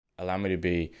allow me to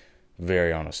be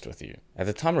very honest with you. At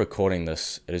the time of recording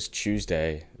this, it is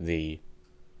Tuesday, the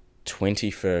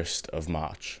 21st of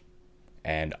March,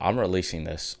 and I'm releasing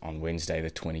this on Wednesday, the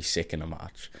 22nd of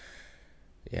March.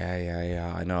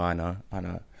 Yeah, I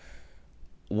know.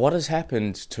 What has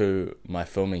happened to my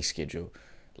filming schedule?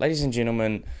 Ladies and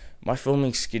gentlemen, my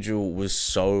filming schedule was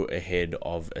so ahead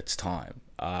of its time.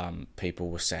 People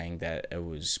were saying that it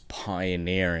was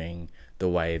pioneering the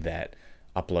way that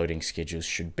uploading schedules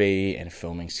should be and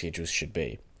filming schedules should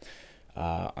be.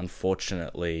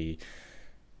 Unfortunately,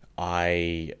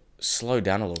 I slowed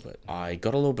down a little bit. I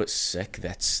got a little bit sick.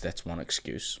 That's one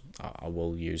excuse. I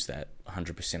will use that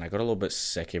 100%. I got a little bit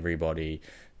sick, everybody.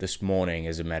 This morning,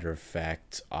 as a matter of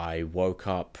fact, I woke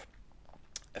up,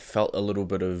 felt a little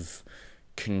bit of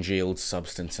congealed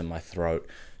substance in my throat,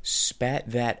 spat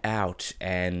that out,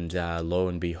 and lo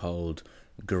and behold,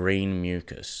 green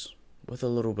mucus with a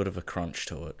little bit of a crunch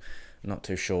to it. Not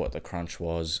too sure what the crunch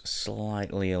was.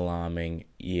 Slightly alarming,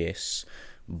 yes,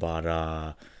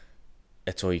 but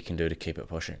it's all you can do to keep it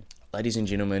pushing. Ladies and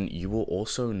gentlemen, you will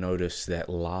also notice that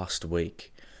last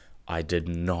week I did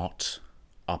not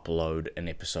upload an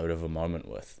episode of A Moment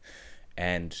With.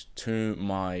 And to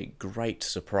my great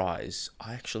surprise,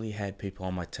 I actually had people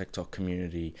on my TikTok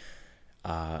community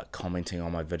commenting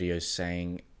on my videos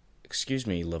saying, "Excuse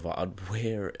me, Livard,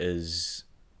 where is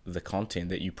the content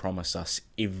that you promise us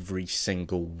every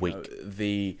single week?"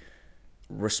 The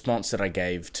response that I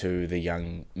gave to the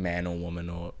young man or woman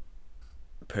or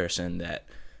person that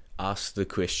asked the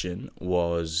question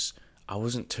was, I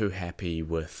wasn't too happy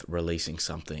with releasing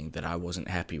something that I wasn't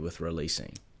happy with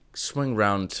releasing. Swing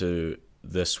round to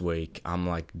this week, I'm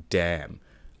like, damn,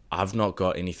 I've not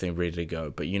got anything ready to go.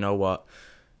 But you know what?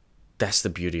 That's the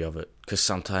beauty of it, because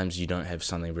sometimes you don't have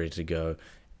something ready to go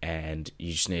and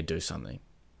you just need to do something.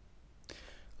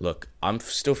 Look, I'm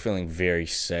still feeling very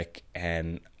sick,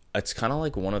 and it's kind of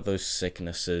like one of those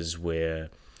sicknesses where,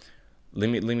 let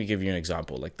me give you an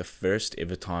example. Like the first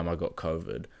ever time I got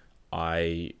COVID,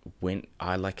 had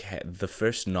the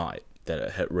first night that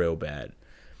it hit real bad,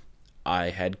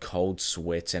 I had cold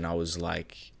sweats and I was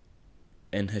like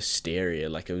in hysteria.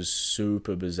 Like it was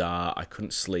super bizarre. I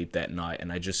couldn't sleep that night, and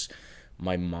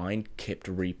my mind kept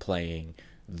replaying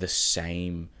the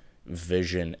same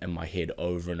vision in my head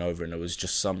over and over, and it was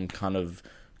just some kind of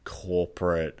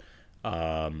corporate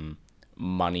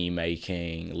money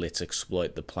making, let's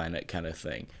exploit the planet kind of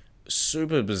thing.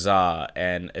 Super bizarre,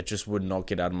 and it just would not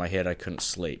get out of my head. I couldn't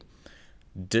sleep.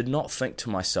 Did not think to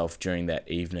myself during that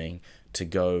evening to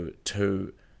go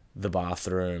to the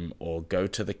bathroom or go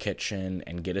to the kitchen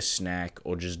and get a snack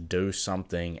or just do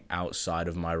something outside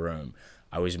of my room.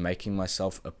 I was making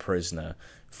myself a prisoner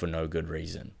for no good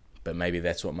reason. But maybe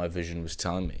that's what my vision was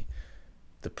telling me.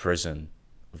 The prison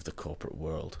of the corporate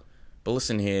world. But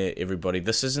listen here, everybody.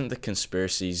 This isn't the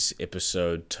Conspiracies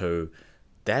episode 2.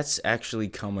 That's actually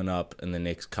coming up in the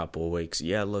next couple of weeks.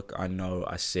 Yeah, look, I know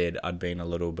I said I'd been a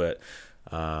little bit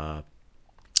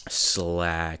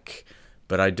slack,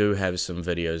 but I do have some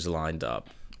videos lined up.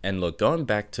 And look, going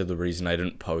back to the reason I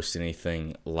didn't post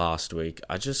anything last week,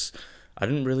 I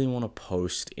didn't really want to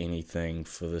post anything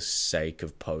for the sake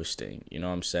of posting. You know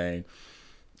what I'm saying?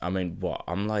 I mean,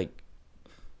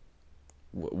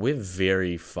 we're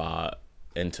very far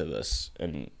into this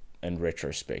in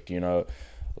retrospect, you know?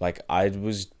 Like, I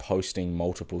was posting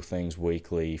multiple things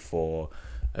weekly for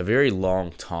a very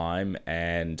long time,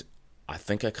 and I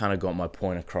think I kind of got my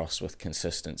point across with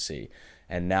consistency.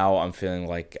 And now I'm feeling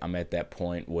like I'm at that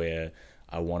point where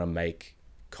I want to make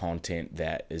content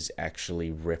that is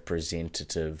actually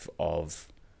representative of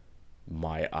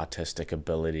my artistic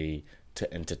ability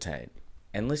to entertain.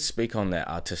 And let's speak on that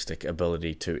artistic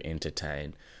ability to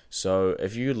entertain. So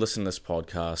if you listen to this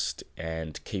podcast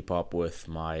and keep up with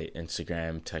my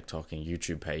Instagram, TikTok, and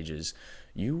YouTube pages,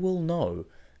 you will know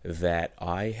that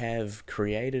I have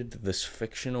created this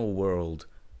fictional world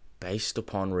based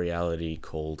upon reality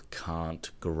called Can't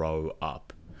Grow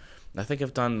Up. I think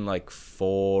I've done like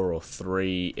 4 or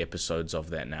 3 episodes of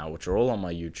that now, which are all on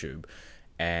my YouTube.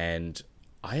 And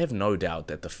I have no doubt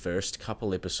that the first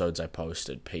couple episodes I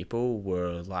posted, people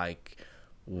were like,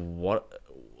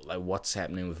 what's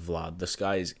happening with Vlad? This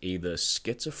guy is either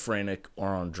schizophrenic or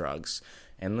on drugs.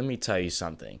 And let me tell you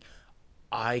something.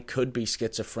 I could be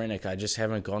schizophrenic. I just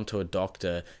haven't gone to a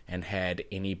doctor and had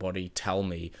anybody tell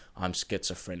me I'm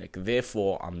schizophrenic.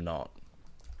 Therefore, I'm not.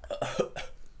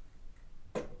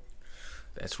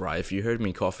 That's right. If you heard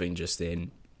me coughing just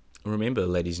then, remember,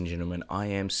 ladies and gentlemen, I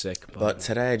am sick. But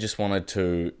today I just wanted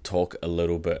to talk a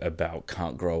little bit about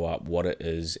Can't Grow Up, what it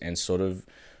is, and sort of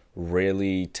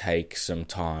really take some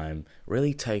time,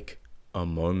 really take a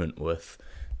moment with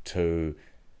to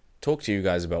talk to you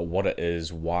guys about what it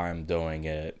is, why I'm doing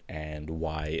it, and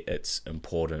why it's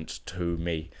important to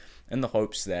me, in the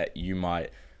hopes that you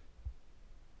might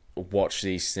watch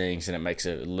these things and it makes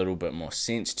a little bit more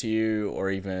sense to you, or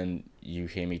even you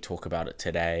hear me talk about it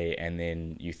today and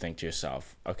then you think to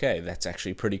yourself, okay, that's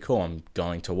actually pretty cool, I'm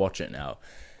going to watch it now.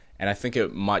 And I think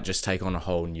it might just take on a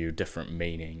whole new different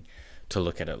meaning to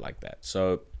look at it like that.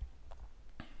 So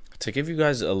to give you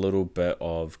guys a little bit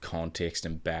of context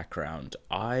and background,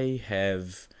 I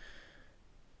have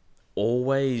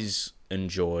always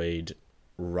enjoyed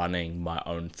running my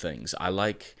own things. I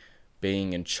like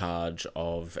being in charge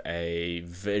of a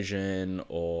vision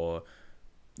or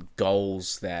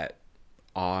goals that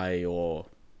I or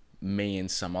me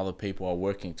and some other people are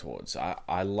working towards.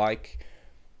 I like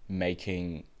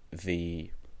making the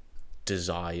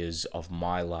desires of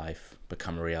my life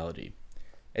become a reality.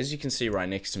 As you can see right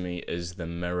next to me is the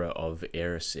mirror of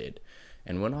E30.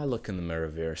 And when I look in the mirror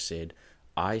of E30,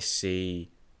 I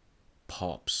see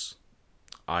Pops.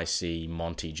 I see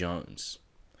Monty Jones.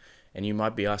 And you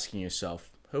might be asking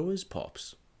yourself, who is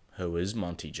Pops? Who is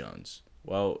Monty Jones?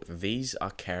 Well, these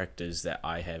are characters that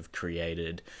I have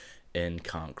created in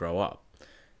Can't Grow Up.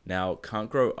 Now, Can't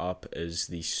Grow Up is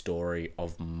the story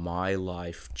of my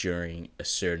life during a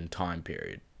certain time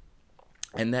period.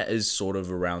 And that is sort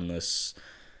of around this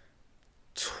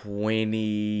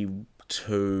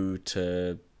 22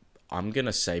 to, I'm going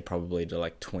to say probably to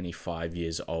like 25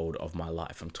 years old of my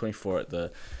life. I'm 24 at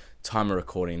the time of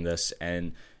recording this,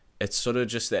 and it's sort of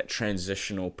just that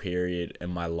transitional period in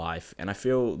my life. And I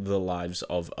feel the lives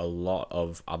of a lot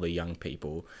of other young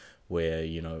people where,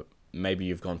 you know, maybe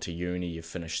you've gone to uni, you've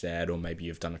finished that, or maybe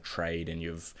you've done a trade and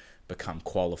you've become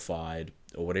qualified,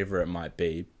 or whatever it might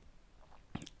be.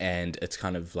 And it's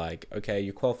kind of like, okay,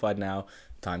 you're qualified now,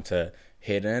 time to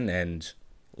head in and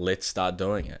let's start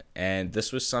doing it. And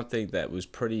this was something that was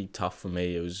pretty tough for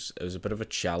me. It was a bit of a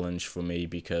challenge for me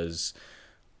because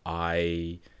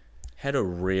I had a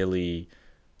really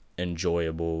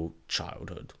enjoyable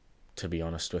childhood, to be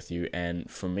honest with you. And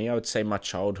for me, I would say my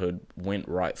childhood went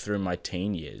right through my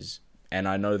teen years. And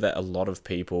I know that a lot of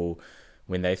people,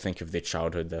 when they think of their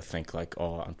childhood, they'll think like,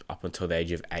 oh, up until the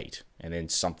age of 8, and then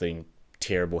something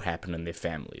terrible happened in their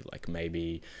family. Like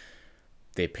maybe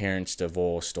their parents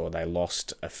divorced, or they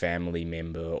lost a family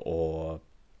member, or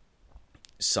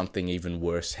something even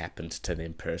worse happened to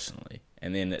them personally.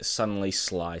 And then it suddenly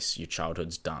slice, your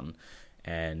childhood's done,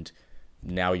 and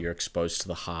now you're exposed to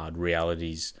the hard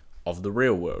realities of the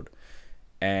real world.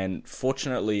 And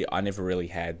fortunately, I never really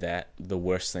had that. The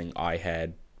worst thing I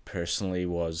had personally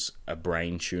was a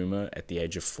brain tumor at the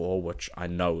age of 4, which I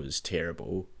know is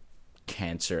terrible.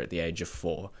 Cancer at the age of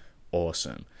 4,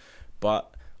 awesome.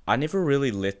 But I never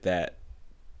really let that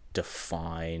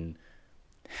define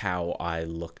how I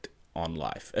looked on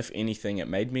life. If anything, it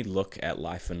made me look at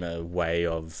life in a way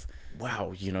of,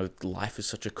 wow, you know, life is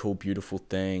such a cool, beautiful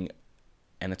thing,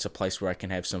 and it's a place where I can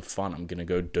have some fun. I'm going to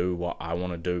go do what I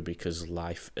want to do because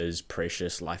life is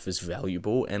precious, life is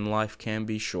valuable, and life can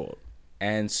be short.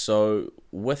 And so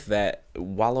with that,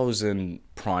 while I was in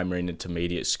primary and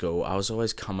intermediate school, I was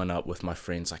always coming up with my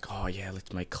friends like, oh yeah,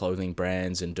 let's make clothing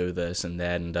brands and do this and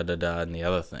that and da-da-da and the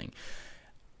other thing.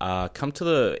 Come to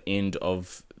the end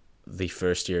of the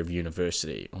first year of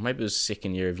university, or maybe it was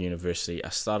second year of university, I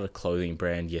started a clothing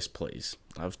brand, Yes Please.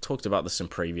 I've talked about this in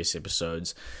previous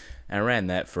episodes, and I ran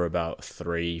that for about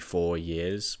 3-4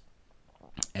 years.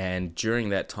 And during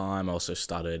that time, I also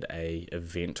started a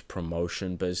event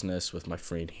promotion business with my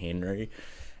friend Henry.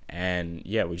 And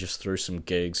yeah, we just threw some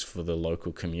gigs for the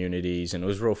local communities, and it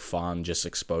was real fun just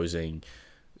exposing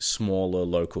smaller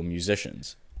local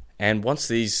musicians. And once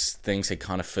these things had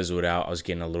kind of fizzled out, I was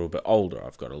getting a little bit older.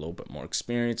 I've got a little bit more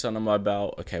experience under my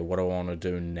belt. Okay, what do I want to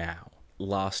do now?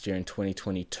 Last year in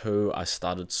 2022, I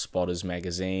started Spotters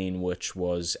Magazine, which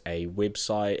was a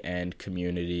website and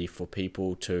community for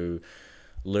people to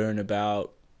learn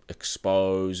about,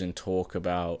 expose, and talk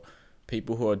about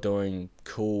people who are doing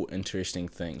cool, interesting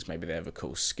things. Maybe they have a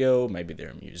cool skill, maybe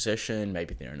they're a musician,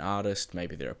 maybe they're an artist,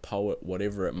 maybe they're a poet,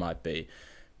 whatever it might be.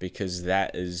 Because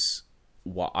that is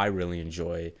what I really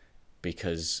enjoy,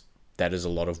 because that is a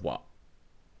lot of what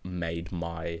made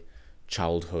my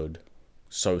childhood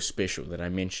so special that I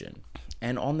mentioned.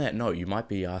 And on that note, you might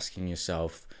be asking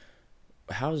yourself,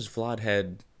 how has Vlad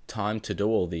had time to do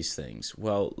all these things?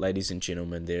 Well, ladies and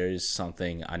gentlemen, there is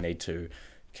something I need to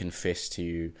confess to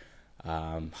you.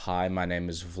 Hi, my name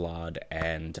is Vlad,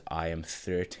 and I am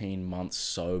 13 months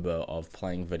sober of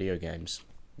playing video games.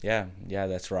 Yeah,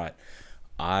 that's right.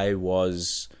 I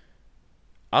was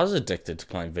addicted to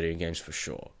playing video games for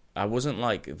sure. I wasn't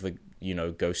like the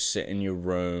go sit in your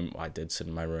room. I did sit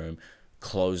in my room,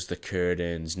 close the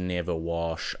curtains, never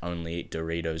wash, only eat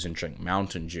Doritos and drink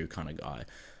Mountain Dew kind of guy.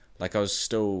 Like, I was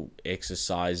still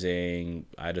exercising,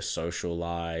 I had a social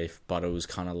life, but it was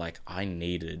kind of like I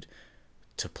needed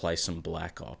to play some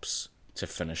Black Ops to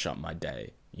finish up my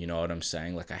day. You know what I'm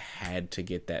saying? Like, I had to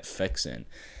get that fix in.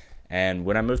 And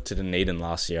when I moved to Dunedin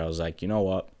last year, I was like, you know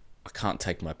what? I can't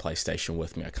take my PlayStation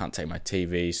with me. I can't take my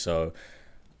TV, so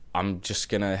I'm just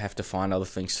going to have to find other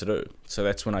things to do. So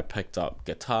that's when I picked up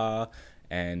guitar,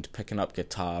 and picking up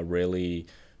guitar really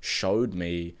showed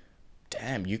me,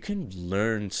 damn, you can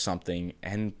learn something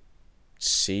and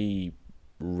see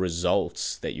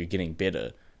results that you're getting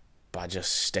better by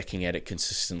just sticking at it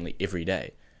consistently every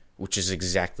day, which is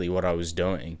exactly what I was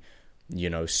doing,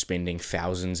 spending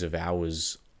thousands of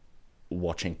hours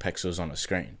watching pixels on a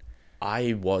screen.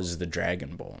 I was the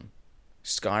Dragonborn.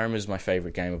 Skyrim is my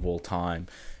favorite game of all time,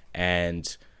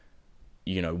 and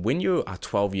when you are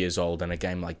 12 years old and a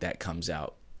game like that comes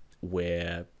out,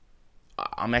 where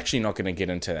I'm actually not going to get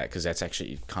into that because that's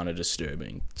actually kind of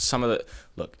disturbing.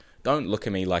 Don't look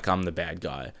at me like I'm the bad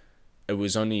guy. It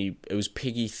was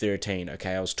PEGI 13,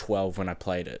 okay? I was 12 when I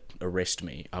played it. Arrest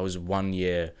me. I was 1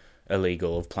 year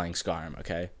illegal of playing Skyrim,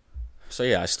 okay? So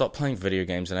yeah, I stopped playing video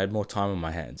games and I had more time on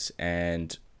my hands.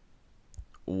 And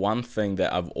one thing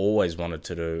that I've always wanted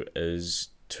to do is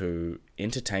to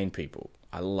entertain people.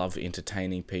 I love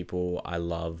entertaining people. I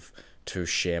love to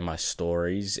share my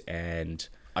stories, and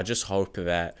I just hope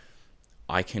that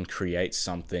I can create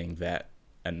something that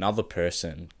another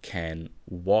person can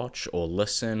watch or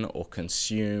listen or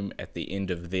consume at the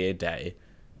end of their day,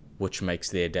 which makes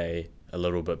their day a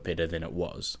little bit better than it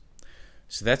was.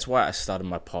 So that's why I started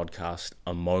my podcast,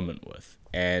 A Moment With.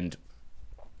 And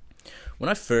when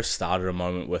I first started A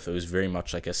Moment With, it was very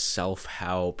much like a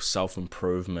self-help,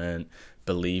 self-improvement,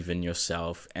 believe in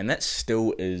yourself. And that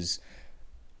still is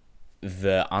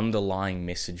the underlying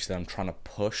message that I'm trying to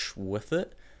push with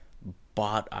it.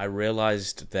 But I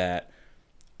realized that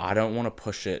I don't want to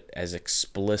push it as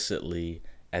explicitly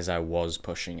as I was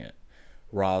pushing it.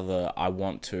 Rather, I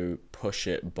want to push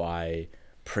it by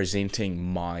presenting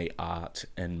my art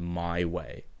in my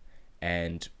way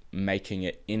and making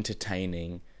it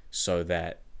entertaining so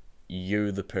that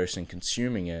you, the person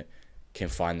consuming it, can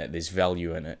find that there's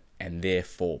value in it and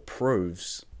therefore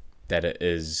proves that it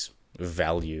is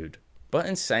valued. But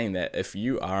in saying that, if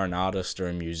you are an artist or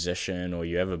a musician or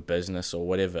you have a business or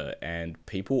whatever, and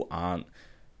people aren't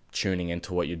tuning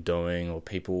into what you're doing, or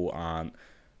people aren't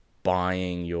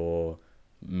buying your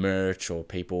merch, or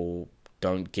people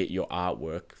don't get your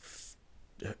artwork,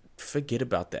 forget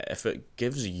about that. If it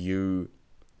gives you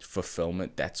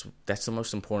fulfillment, that's the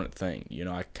most important thing.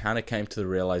 I kind of came to the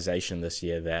realization this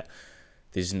year that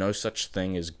there's no such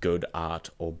thing as good art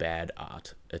or bad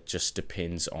art. It just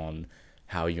depends on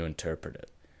how you interpret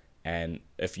it. And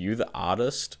if you, the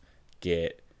artist,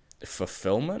 get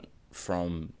fulfillment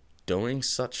from doing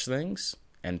such things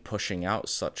and pushing out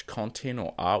such content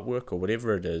or artwork or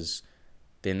whatever it is,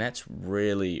 then that's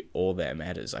really all that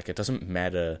matters. Like, it doesn't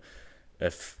matter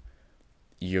if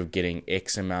you're getting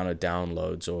X amount of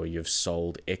downloads or you've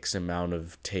sold X amount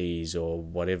of teas or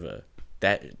whatever.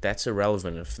 That's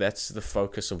irrelevant. If that's the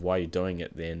focus of why you're doing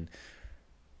it, then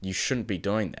you shouldn't be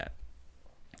doing that.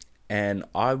 And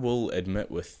I will admit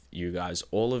with you guys,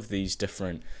 all of these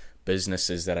different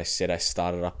businesses that I said I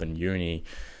started up in uni,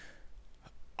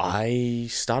 I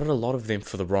started a lot of them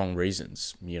for the wrong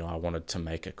reasons. I wanted to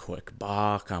make a quick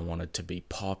buck. I wanted to be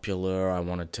popular. I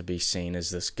wanted to be seen as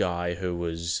this guy who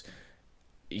was,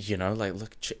 like,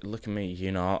 look at me.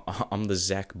 I'm the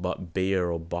Zach Beer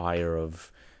or buyer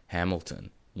of Hamilton.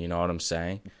 You know what I'm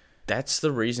saying? That's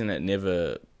the reason it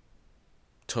never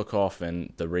took off,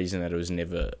 and the reason that it was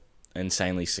never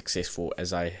insanely successful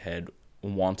as I had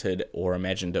wanted or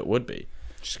imagined it would be.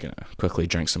 Just gonna quickly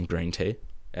drink some green tea,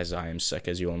 as I am sick,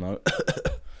 as you all know.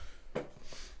 How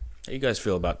you guys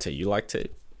feel about tea? You like tea?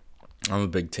 I'm a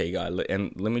big tea guy.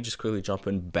 And let me just quickly jump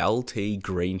in. Bell tea,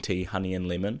 green tea, honey and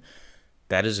lemon.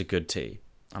 That is a good tea.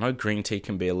 I know green tea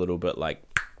can be a little bit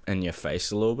like in your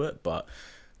face a little bit, but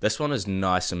this one is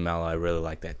nice and mellow. I really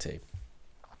like that tea.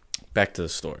 Back to the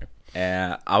story.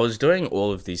 I was doing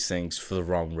all of these things for the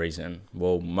wrong reason.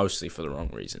 Well, mostly for the wrong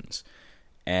reasons.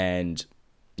 And,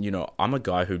 I'm a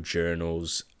guy who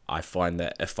journals. I find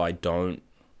that if I don't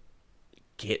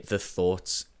get the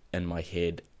thoughts in my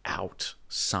head out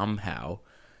somehow,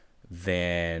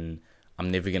 then I'm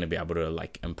never going to be able to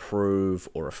improve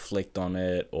or reflect on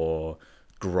it or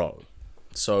grow.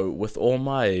 So with all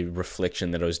my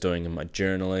reflection that I was doing in my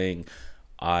journaling,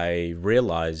 I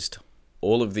realized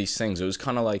all of these things. It was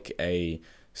kind of like a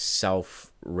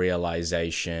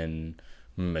self-realization,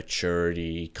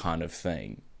 maturity kind of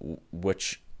thing,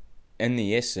 which in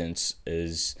the essence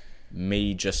is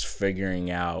me just figuring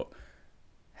out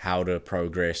how to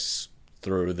progress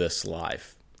through this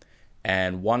life.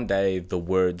 And one day the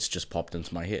words just popped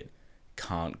into my head: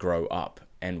 can't grow up.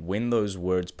 And when those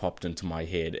words popped into my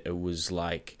head, it was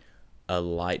like a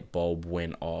light bulb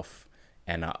went off,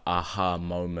 and an aha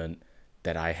moment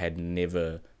that I had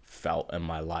never felt in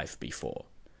my life before.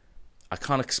 I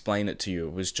can't explain it to you.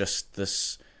 It was just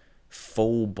this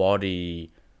full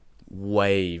body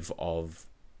wave of,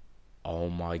 oh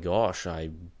my gosh, I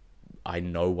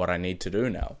know what I need to do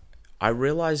now. I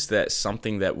realized that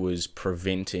something that was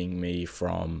preventing me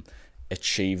from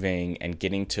achieving and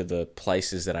getting to the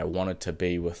places that I wanted to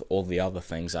be with all the other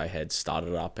things I had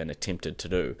started up and attempted to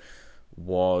do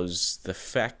was the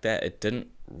fact that it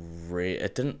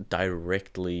didn't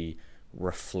directly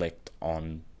reflect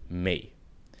on me.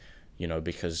 You know,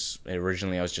 because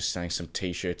originally I was just selling some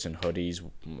t-shirts and hoodies,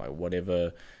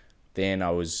 whatever. Then I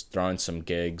was throwing some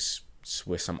gigs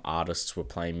where some artists were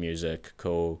playing music,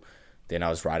 cool. Then I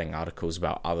was writing articles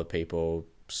about other people,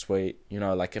 sweet. You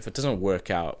know, like if it doesn't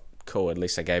work out, cool, at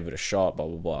least I gave it a shot, blah,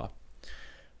 blah, blah.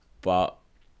 But,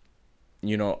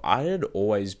 you know, I had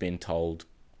always been told,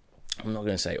 I'm not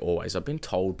going to say always, I've been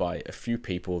told by a few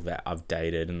people that I've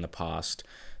dated in the past,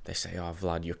 they say, oh,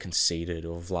 Vlad, you're conceited,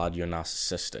 or Vlad, you're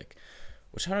narcissistic,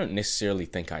 which I don't necessarily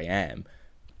think I am.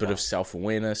 Bit of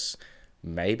self-awareness,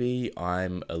 maybe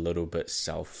I'm a little bit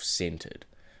self-centered,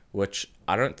 which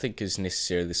I don't think is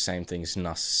necessarily the same thing as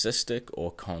narcissistic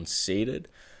or conceited.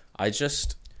 I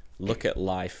just look at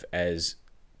life as,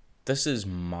 this is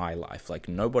my life. Like,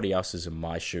 nobody else is in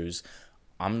my shoes.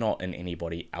 I'm not in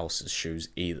anybody else's shoes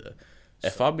either.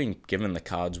 If I've been given the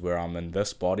cards where I'm in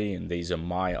this body and these are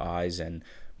my eyes and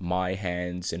my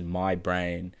hands and my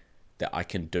brain, that I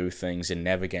can do things and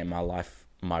navigate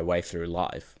my way through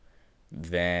life,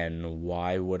 then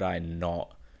why would I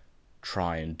not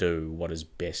try and do what is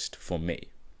best for me?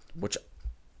 Which,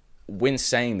 when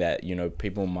saying that, you know,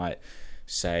 people might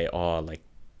say, oh, like,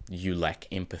 you lack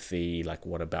empathy, like,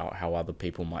 what about how other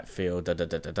people might feel, da da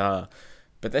da da da.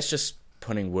 But that's just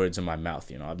putting words in my mouth,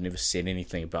 you know. I've never said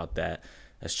anything about that.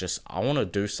 It's just, I want to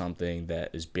do something that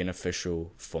is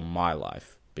beneficial for my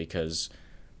life, because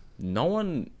no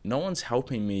one's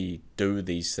helping me do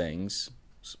these things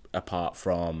apart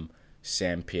from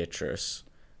Sam Pietrus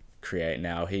Create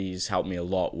Now. He's helped me a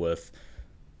lot with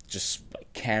just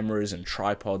like cameras and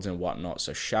tripods and whatnot,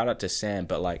 so shout out to Sam.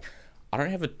 But like, I don't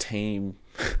have a team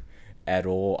at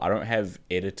all. I don't have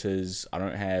editors. I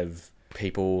don't have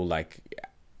people like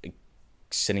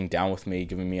sitting down with me,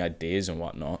 giving me ideas and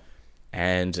whatnot.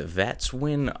 And that's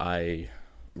when I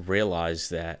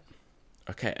realized that,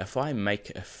 okay, if I make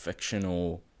a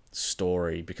fictional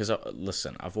story, because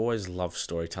listen, I've always loved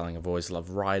storytelling, I've always loved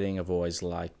writing, I've always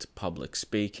liked public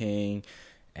speaking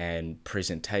and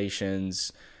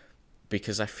presentations,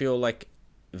 because I feel like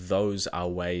those are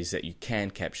ways that you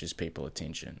can capture people's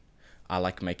attention. I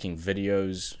like making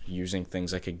videos using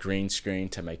things like a green screen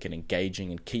to make it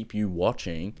engaging and keep you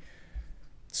watching,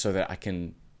 so that I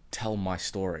can tell my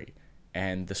story.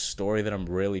 And the story that I'm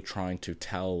really trying to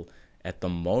tell at the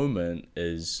moment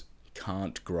is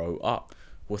Can't Grow Up.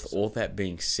 With all that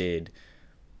being said,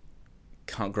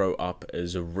 Can't Grow Up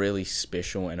is a really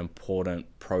special and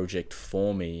important project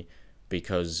for me,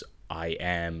 because I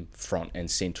am front and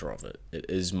center of it. It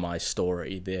is my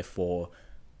story. Therefore,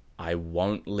 I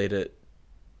won't let it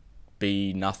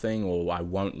be nothing, or I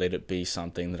won't let it be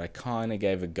something that I kind of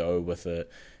gave a go with it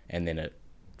and then it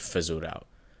fizzled out.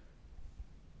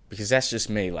 Because that's just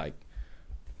me. Like,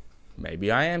 maybe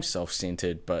I am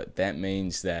self-centered, but that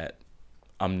means that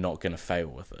I'm not going to fail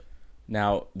with it.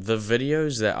 Now, the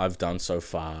videos that I've done so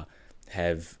far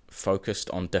have focused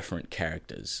on different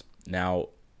characters. Now,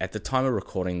 at the time of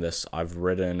recording this, I've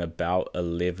written about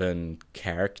 11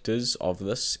 characters of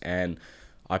this, and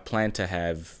I plan to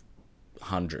have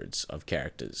hundreds of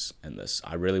characters in this.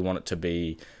 I really want it to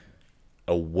be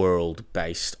a world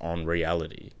based on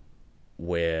reality,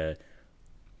 where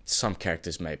some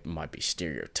characters might be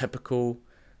stereotypical.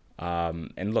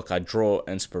 And look, I draw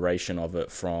inspiration of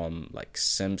it from like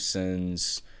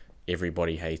Simpsons,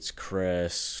 Everybody Hates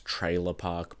Chris, Trailer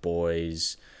Park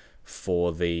Boys,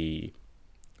 for the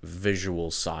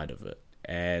visual side of it.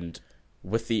 And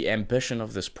with the ambition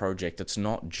of this project, it's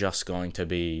not just going to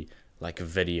be like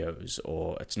videos,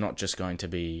 or it's not just going to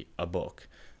be a book.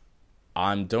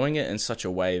 I'm doing it in such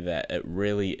a way that it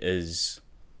really is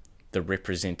the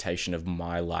representation of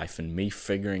my life and me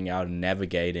figuring out and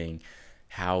navigating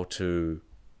how to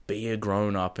be a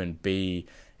grown-up and be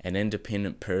an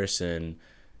independent person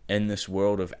in this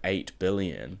world of 8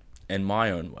 billion, in my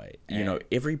own way,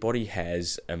 everybody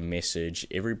has a message,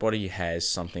 everybody has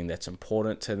something that's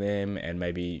important to them, and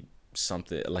maybe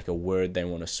something like a word they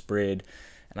want to spread.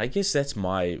 And I guess that's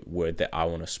my word that I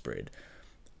want to spread.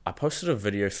 I posted a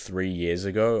video 3 years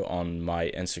ago on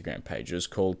my Instagram page. It was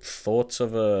called Thoughts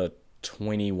of a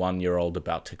 21-year-old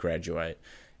About to Graduate.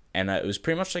 And it was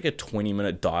pretty much like a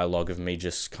 20-minute dialogue of me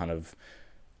just kind of,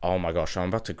 oh my gosh, I'm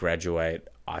about to graduate.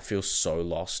 I feel so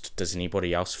lost. Does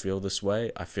anybody else feel this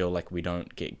way? I feel like we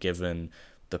don't get given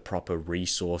the proper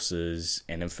resources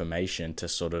and information to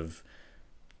sort of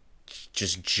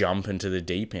just jump into the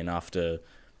deep end after,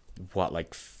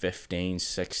 15,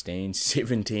 16,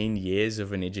 17 years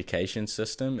of an education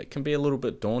system. It can be a little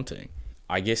bit daunting.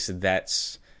 I guess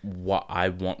that's what I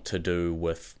want to do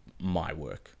with my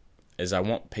work, is I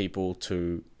want people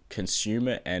to consume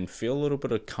it and feel a little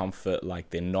bit of comfort, like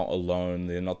they're not alone,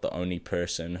 they're not the only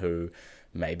person who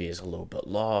maybe is a little bit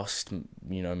lost,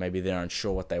 maybe they're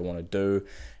unsure what they want to do.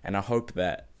 And I hope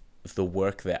that the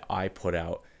work that I put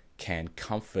out can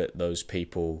comfort those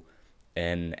people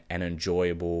in an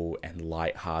enjoyable and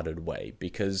light-hearted way,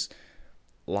 because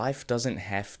life doesn't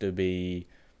have to be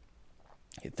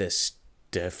this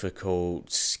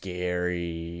difficult,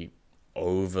 scary,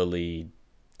 overly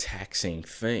taxing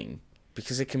thing,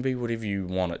 because it can be whatever you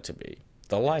want it to be.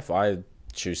 The life I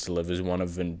choose to live is one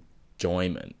of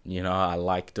enjoyment. I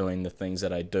like doing the things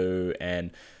that I do,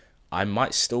 and I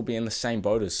might still be in the same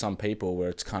boat as some people where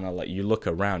it's kind of like you look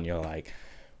around, you're like,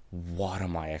 what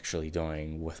am I actually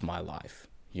doing with my life?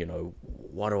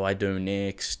 What do I do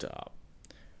next?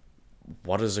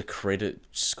 What is a credit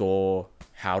score?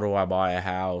 How do I buy a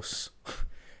house?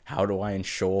 How do I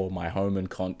insure my home and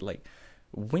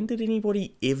when did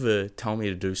anybody ever tell me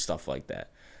to do stuff like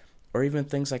that? Or even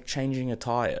things like changing a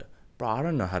tire. Bro, I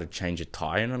don't know how to change a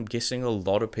tire, and I'm guessing a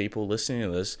lot of people listening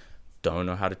to this don't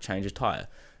know how to change a tire.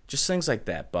 Just things like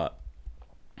that. But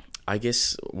I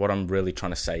guess what I'm really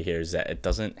trying to say here is that it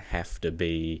doesn't have to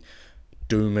be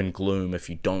doom and gloom if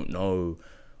you don't know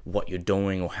what you're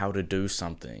doing or how to do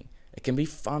something. It can be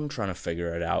fun trying to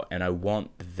figure it out, and I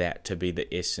want that to be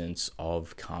the essence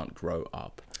of Can't Grow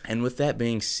Up. And with that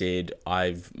being said,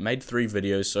 I've made 3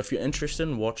 videos, so if you're interested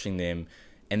in watching them,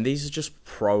 and these are just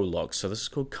prologues, so this is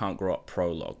called Can't Grow Up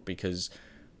Prologue, because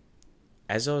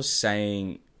as I was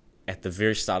saying at the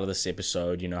very start of this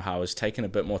episode, how I was taking a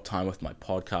bit more time with my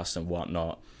podcast and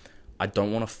whatnot, I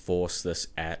don't want to force this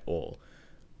at all.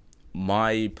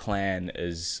 My plan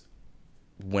is,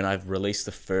 when I've released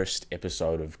the first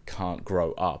episode of Can't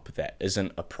Grow Up, that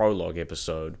isn't a prologue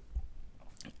episode,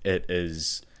 it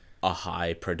is a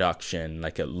high production,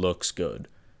 it looks good,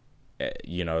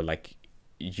 like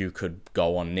you could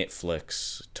go on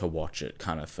Netflix to watch it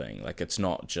kind of thing. It's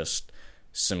not just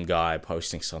some guy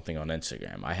posting something on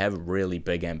Instagram. I have really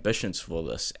big ambitions for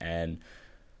this, and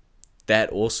that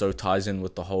also ties in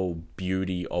with the whole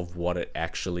beauty of what it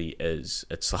actually is.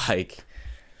 It's like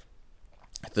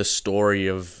the story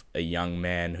of a young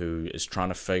man who is trying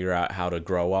to figure out how to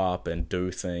grow up and do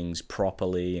things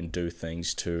properly and do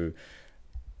things to,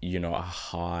 a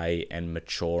high and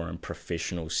mature and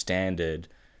professional standard.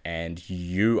 And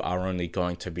you are only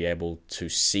going to be able to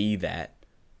see that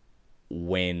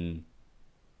when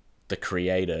the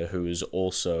creator, who is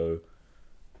also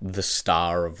the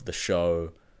star of the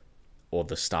show or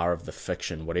the star of the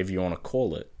fiction, whatever you want to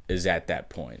call it, is at that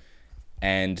point.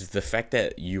 And the fact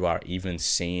that you are even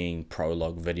seeing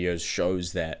prologue videos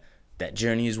shows that that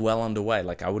journey is well underway.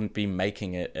 I wouldn't be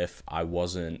making it if I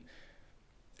wasn't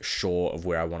sure of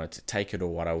where I wanted to take it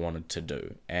or what I wanted to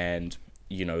do. And,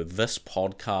 this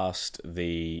podcast,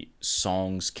 the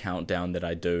songs countdown that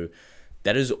I do,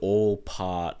 that is all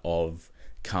part of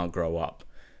Can't Grow Up.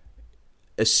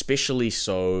 Especially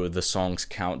so the songs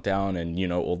countdown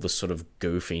and, all the sort of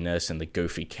goofiness and the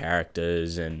goofy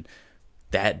characters, and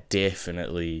that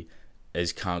definitely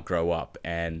is Can't Grow Up.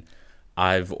 And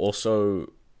I've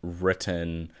also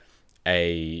written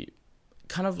a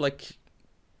kind of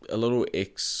a little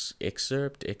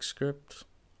excerpt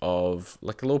of a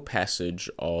little passage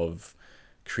of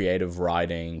creative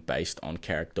writing based on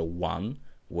character 1,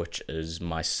 which is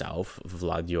myself,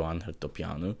 Vlad Ioan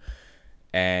Hrtopianu.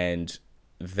 And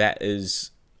that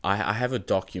is, I have a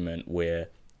document where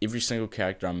every single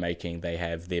character I'm making, they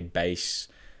have their base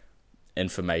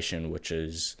information, which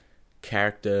is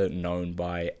character known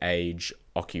by age,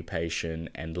 occupation,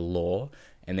 and law.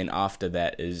 And then after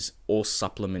that is all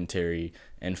supplementary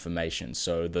information.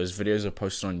 So those videos are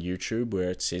posted on YouTube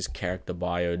where it says character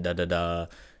bio, da-da-da,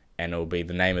 and it'll be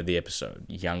the name of the episode.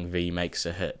 Young V makes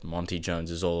a hit. Monty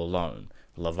Jones is all alone.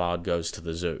 Lavard goes to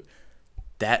the zoo.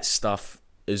 That stuff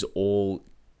is all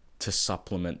to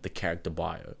supplement the character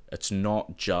bio. It's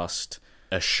not just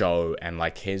a show and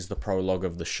like, here's the prologue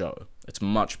of the show. It's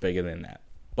much bigger than that.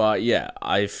 But yeah,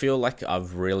 I feel like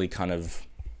I've really kind of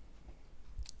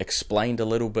explained a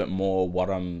little bit more what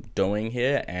I'm doing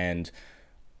here, and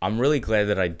I'm really glad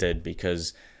that I did,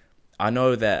 because I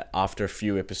know that after a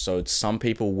few episodes, some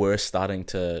people were starting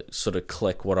to sort of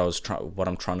click what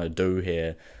I'm trying to do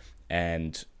here,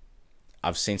 and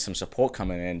I've seen some support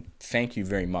coming in. Thank you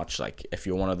very much. Like, if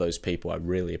you're one of those people, I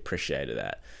really appreciated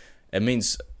that. It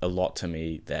means a lot to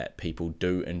me that people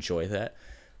do enjoy that.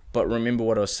 But remember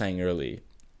what I was saying earlier.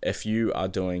 If you are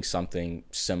doing something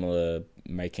similar,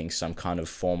 making some kind of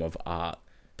form of art,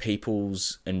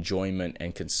 people's enjoyment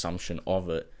and consumption of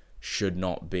it should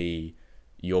not be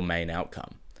your main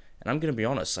outcome. And I'm going to be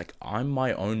honest, like, I'm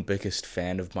my own biggest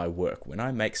fan of my work. When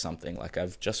I make something, like,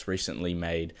 I've just recently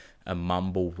made a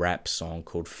mumble rap song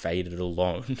called Faded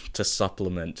Alone to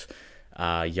supplement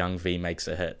Young V Makes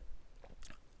a Hit.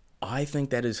 I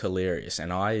think that is hilarious,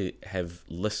 and I have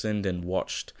listened and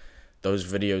watched those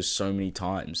videos so many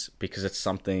times because it's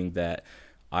something that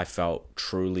I felt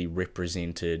truly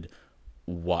represented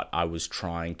what I was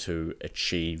trying to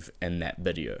achieve in that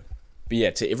video. But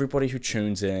yeah, to everybody who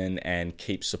tunes in and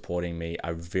keeps supporting me,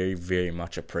 I very, very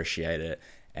much appreciate it.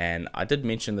 And I did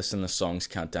mention this in the songs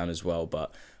countdown as well,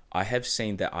 but I have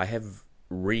seen that I have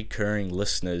recurring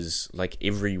listeners like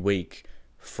every week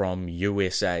from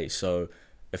USA. So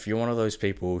if you're one of those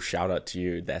people, shout out to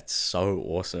you. That's so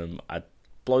awesome. It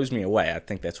blows me away. I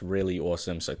think that's really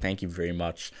awesome. So thank you very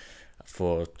much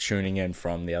for tuning in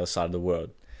from the other side of the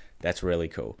world. That's really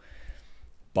cool.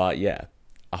 But yeah,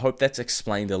 I hope that's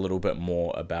explained a little bit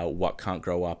more about what Can't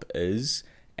Grow Up is.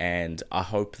 And I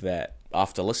hope that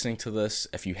after listening to this,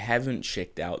 if you haven't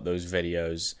checked out those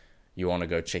videos, you want to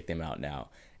go check them out now.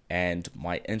 And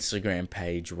my Instagram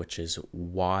page, which is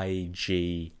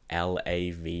YGLAVAD,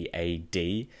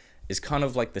 is kind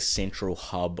of like the central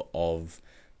hub of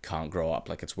Can't Grow Up.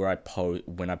 Like, it's where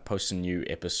when I post a new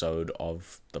episode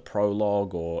of the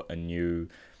prologue or a new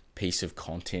piece of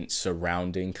content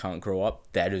surrounding Can't Grow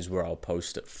Up, that is where I'll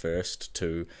post it first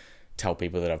to tell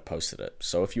people that I've posted it.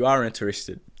 So if you are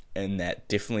interested in that,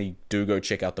 definitely do go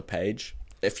check out the page.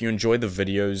 If you enjoy the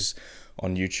videos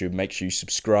on YouTube, make sure you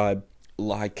subscribe,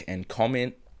 like, and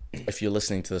comment. If you're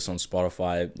listening to this on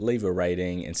Spotify, leave a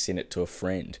rating and send it to a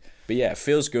friend. But yeah, it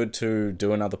feels good to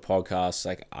do another podcast.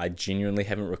 Like, I genuinely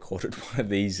haven't recorded one of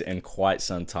these in quite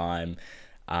some time.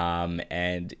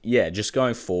 And yeah, just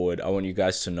going forward, I want you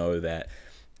guys to know that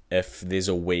if there's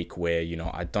a week where, you know,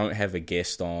 I don't have a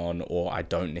guest on, or I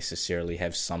don't necessarily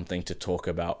have something to talk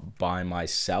about by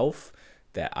myself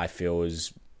that I feel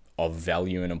is of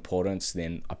value and importance,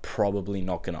 then I'm probably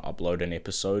not going to upload an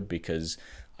episode, because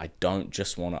I don't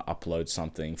just want to upload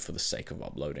something for the sake of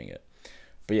uploading it.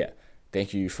 But yeah,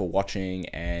 thank you for watching,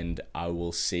 and I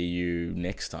will see you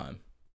next time.